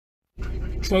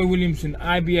Troy Williamson,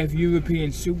 IBF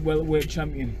European Super Welterweight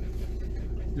Champion.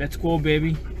 Let's go,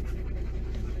 baby.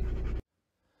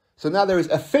 So now there is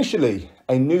officially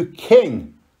a new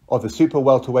king of the Super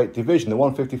Welterweight division, the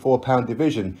 154-pound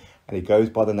division, and he goes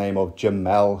by the name of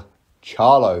Jermell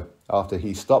Charlo, after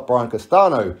he stopped Brian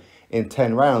Castano in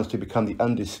 10 rounds to become the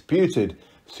undisputed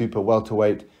Super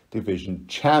Welterweight division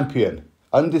champion.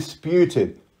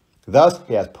 Undisputed. Thus,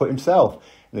 he has put himself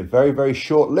in a very, very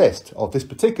short list of this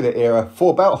particular era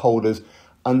for belt holders,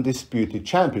 undisputed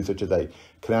champions, such as a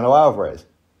Canelo Alvarez,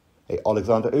 a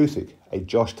Alexander Usyk, a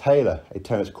Josh Taylor, a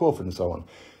Terence Crawford, and so on.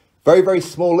 Very, very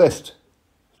small list.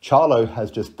 Charlo has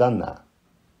just done that.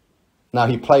 Now,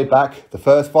 he played back the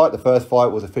first fight. The first fight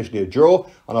was officially a draw.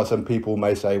 I know some people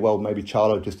may say, well, maybe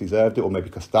Charlo just deserved it, or maybe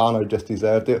Castano just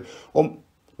deserved it, or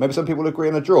maybe some people agree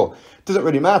on a draw. Doesn't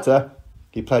really matter.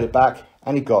 He played it back,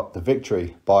 and he got the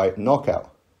victory by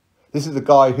knockout. This is the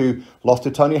guy who lost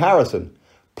to Tony Harrison,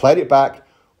 played it back,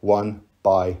 won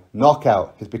by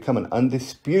knockout. He's become an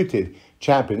undisputed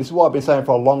champion. This is what I've been saying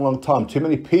for a long, long time. Too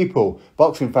many people,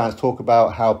 boxing fans, talk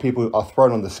about how people are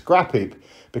thrown on the scrap heap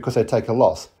because they take a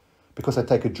loss, because they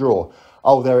take a draw.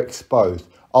 Oh, they're exposed.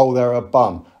 Oh, they're a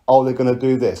bum. Oh, they're going to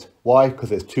do this. Why? Because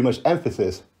there's too much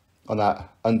emphasis on that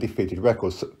undefeated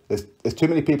record. So there's too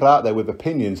many people out there with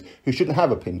opinions who shouldn't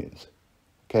have opinions.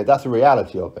 Okay, that's the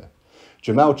reality of it.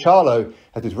 Jermell Charlo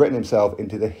has just written himself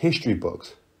into the history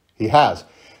books. He has.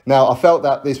 Now, I felt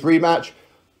that this rematch,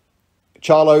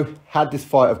 Charlo, had this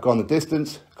fight have gone the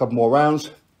distance, a couple more rounds,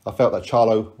 I felt that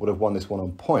Charlo would have won this one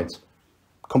on points.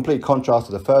 Complete contrast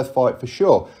to the first fight for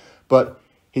sure. But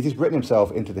he's just written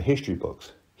himself into the history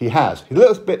books. He has. He's a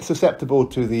little bit susceptible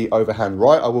to the overhand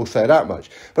right, I will say that much.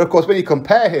 But of course, when you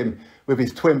compare him with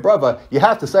his twin brother, you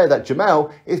have to say that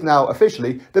Jermell is now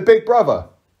officially the big brother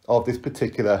of this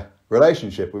particular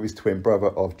relationship with his twin brother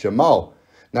of Jermall.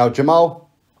 Now, Jermall,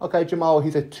 okay, Jermall,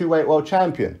 he's a two-weight world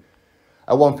champion.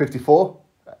 At 154,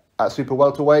 at super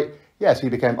welterweight, yes, he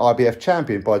became IBF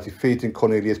champion by defeating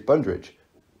Cornelius Bundrage.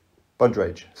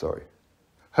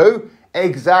 Who?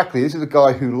 Exactly. This is a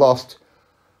guy who lost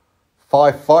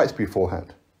 5 fights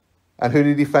beforehand. And who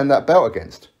did he defend that belt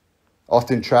against?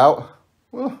 Austin Trout?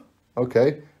 Well,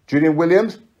 okay. Julian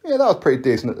Williams? Yeah, that was pretty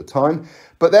decent at the time.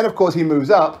 But then, of course, he moves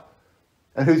up.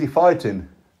 And who's he fighting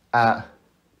at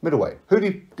middleweight? Who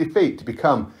did he defeat to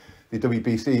become the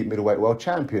WBC middleweight world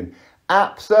champion?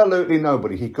 Absolutely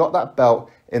nobody. He got that belt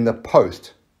in the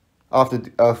post after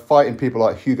fighting people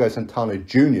like Hugo Santana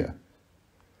Jr.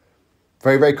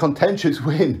 Very, very contentious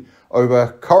win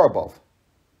over Korobov.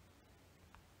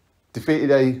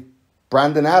 Defeated a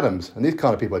Brandon Adams and these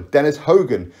kind of people, Dennis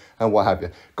Hogan and what have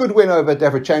you. Good win over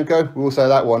Devrichenko. We will say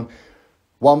that one.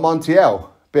 Won Montiel.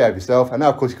 Behave yourself. And now,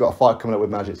 of course, you've got a fight coming up with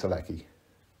Magic Selecki.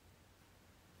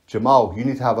 Jermall, you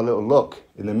need to have a little look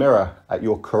in the mirror at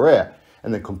your career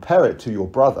and then compare it to your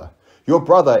brother. Your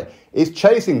brother is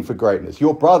chasing for greatness.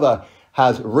 Your brother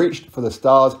has reached for the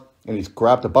stars and he's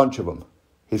grabbed a bunch of them.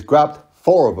 He's grabbed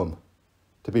 4 of them,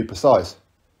 to be precise.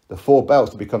 The 4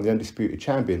 belts to become the undisputed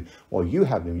champion, while you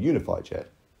haven't even unified yet.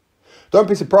 Don't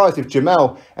be surprised if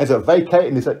Jermell ends up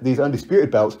vacating these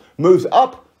undisputed belts, moves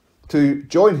up to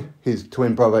join his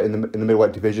twin brother in the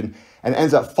middleweight division, and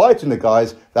ends up fighting the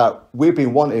guys that we've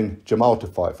been wanting Jermall to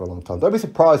fight for a long time. Don't be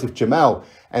surprised if Jermell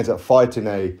ends up fighting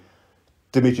a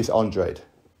Demetrius Andrade.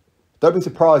 Don't be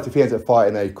surprised if he ends up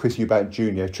fighting a Chris Eubank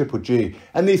Jr., Triple G,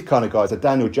 and these kind of guys, a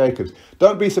Daniel Jacobs.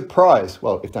 Don't be surprised,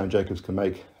 well, if Daniel Jacobs can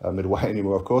make middleweight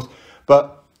anymore, of course,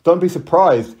 but don't be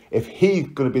surprised if he's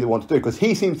going to be the one to do it, because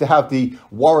he seems to have the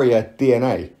warrior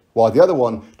DNA, while the other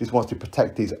one just wants to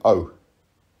protect his O.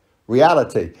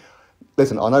 Reality.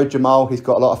 Listen, I know Jermall, he's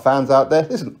got a lot of fans out there.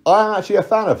 Listen, I'm actually a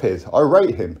fan of his. I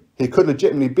rate him. He could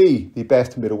legitimately be the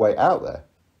best middleweight out there.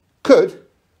 Could,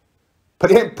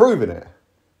 but he ain't proving it.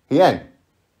 He ain't.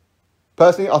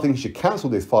 Personally, I think he should cancel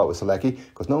this fight with Selecki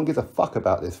because no one gives a fuck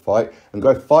about this fight and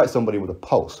go fight somebody with a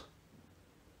pulse.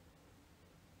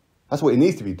 That's what he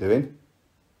needs to be doing.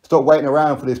 Stop waiting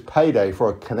around for this payday for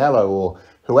a Canelo or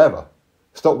whoever.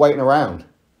 Stop waiting around.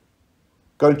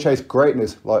 Go and chase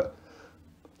greatness like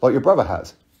your brother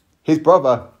has. His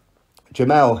brother,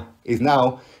 Jermell,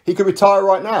 he could retire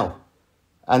right now.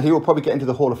 And he will probably get into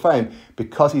the Hall of Fame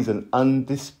because he's an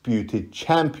undisputed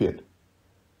champion.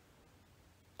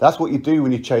 That's what you do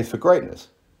when you chase for greatness.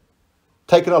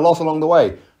 Taking a loss along the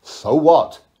way, so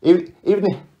what? Even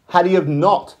had he have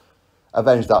not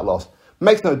avenged that loss,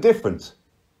 makes no difference.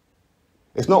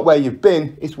 It's not where you've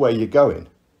been, it's where you're going.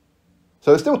 So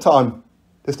there's still time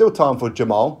for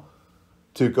Jermall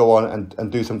to go on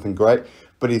and do something great,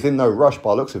 but he's in no rush by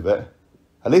the looks of it.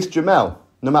 At least Jermell,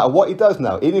 no matter what he does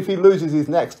now, even if he loses his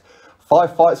next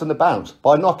 5 fights on the bounce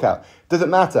by knockout. Doesn't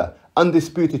matter.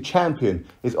 Undisputed champion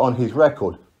is on his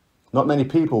record. Not many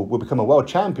people will become a world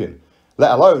champion,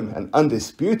 let alone an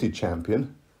undisputed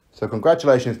champion. So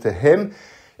congratulations to him.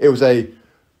 It was a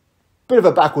bit of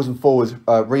a backwards and forwards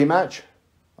rematch.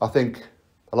 I think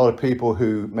a lot of people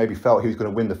who maybe felt he was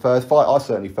going to win the first fight, I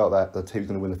certainly felt that he was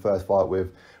going to win the first fight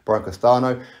with Brian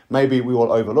Castano. Maybe we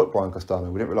all overlooked Brian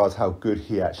Castano. We didn't realise how good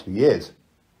he actually is.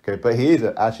 Okay, but he is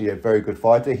actually a very good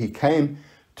fighter. He came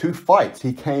to fight.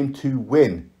 He came to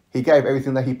win. He gave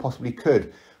everything that he possibly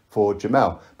could for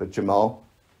Jermell. But Jermell,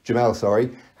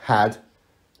 had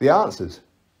the answers.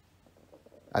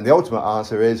 And the ultimate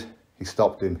answer is he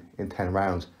stopped him in 10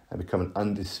 rounds and become an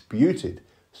undisputed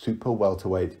super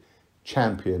welterweight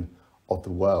champion of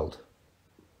the world.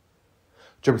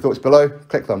 Drop your thoughts below,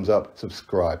 click thumbs up,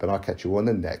 subscribe, and I'll catch you on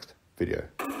the next video.